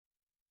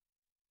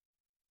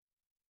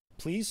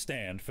Please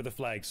stand for the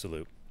flag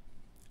salute.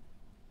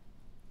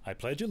 I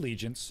pledge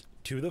allegiance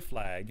to the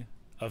flag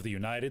of the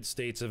United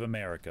States of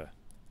America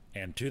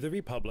and to the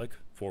republic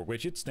for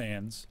which it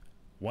stands,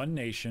 one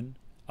nation,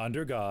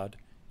 under God,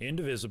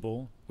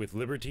 indivisible, with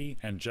liberty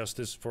and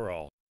justice for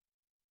all.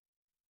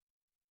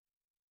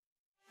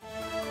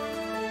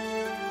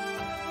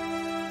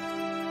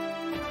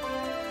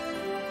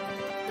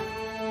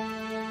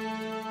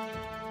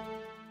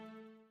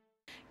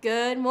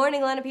 Good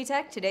morning, Lenape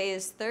Tech. Today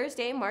is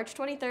Thursday, March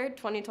 23rd,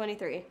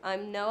 2023.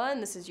 I'm Noah,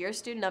 and this is your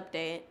student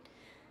update.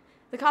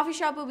 The coffee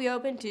shop will be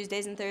open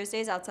Tuesdays and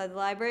Thursdays outside the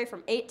library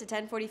from 8 to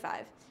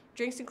 10:45.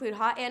 Drinks include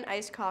hot and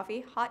iced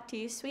coffee, hot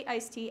tea, sweet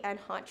iced tea, and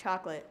hot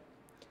chocolate.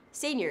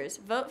 Seniors,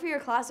 vote for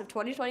your class of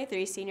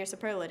 2023 senior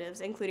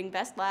superlatives, including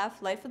Best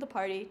Laugh, Life of the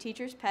Party,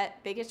 Teacher's Pet,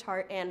 Biggest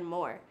Heart, and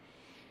more.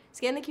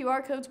 Scan the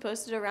QR codes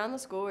posted around the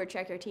school or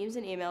check your teams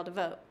and email to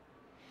vote.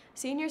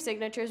 Senior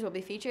signatures will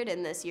be featured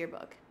in this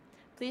yearbook.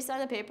 Please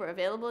sign the paper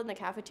available in the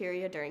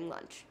cafeteria during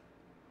lunch.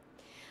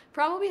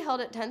 Prom will be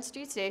held at 10th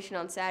Street Station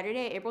on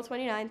Saturday, April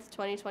 29th,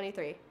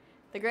 2023.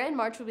 The Grand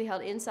March will be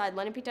held inside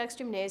Lenape Tech's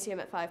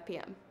Gymnasium at 5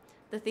 p.m.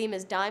 The theme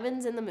is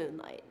Diamonds in the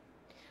Moonlight.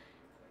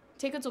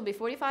 Tickets will be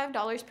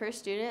 $45 per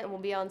student and will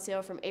be on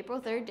sale from April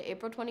 3rd to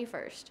April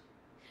 21st.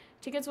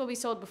 Tickets will be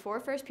sold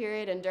before first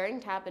period and during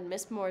tap in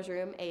Miss Moore's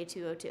room,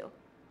 A202.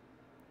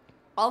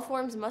 All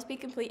forms must be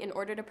complete in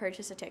order to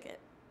purchase a ticket.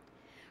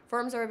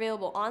 Forms are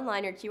available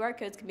online or QR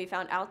codes can be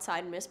found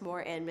outside Miss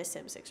Moore and Miss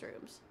Simsick's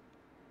rooms.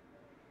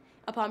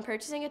 Upon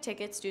purchasing a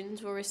ticket,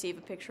 students will receive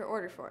a picture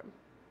order form.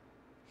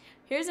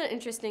 Here's an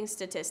interesting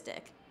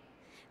statistic.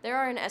 There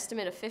are an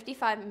estimate of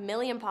 55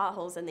 million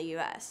potholes in the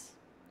U.S.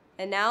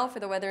 And now for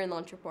the weather and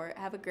lunch report.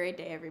 Have a great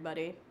day,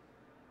 everybody.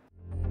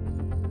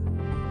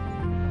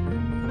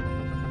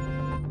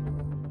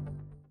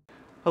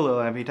 Hello,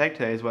 Lenape Tech.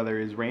 Today's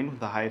weather is rain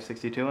with a high of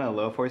 62 and a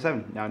low of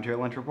 47. Now into your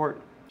lunch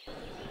report.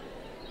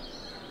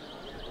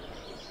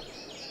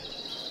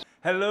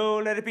 Hello,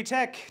 Lenape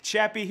Tech.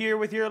 Chappie here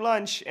with your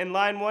lunch. In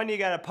line 1, you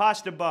got a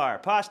pasta bar.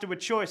 Pasta with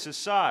choice of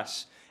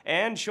sauce.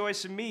 And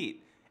choice of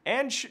meat.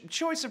 And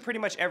choice of pretty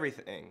much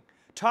everything.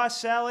 Tossed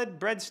salad,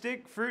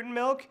 breadstick, fruit and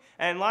milk.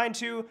 And line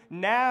 2,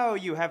 now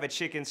you have a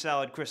chicken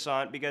salad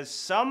croissant because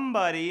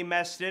somebody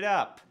messed it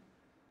up.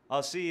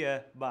 I'll see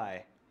ya.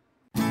 Bye.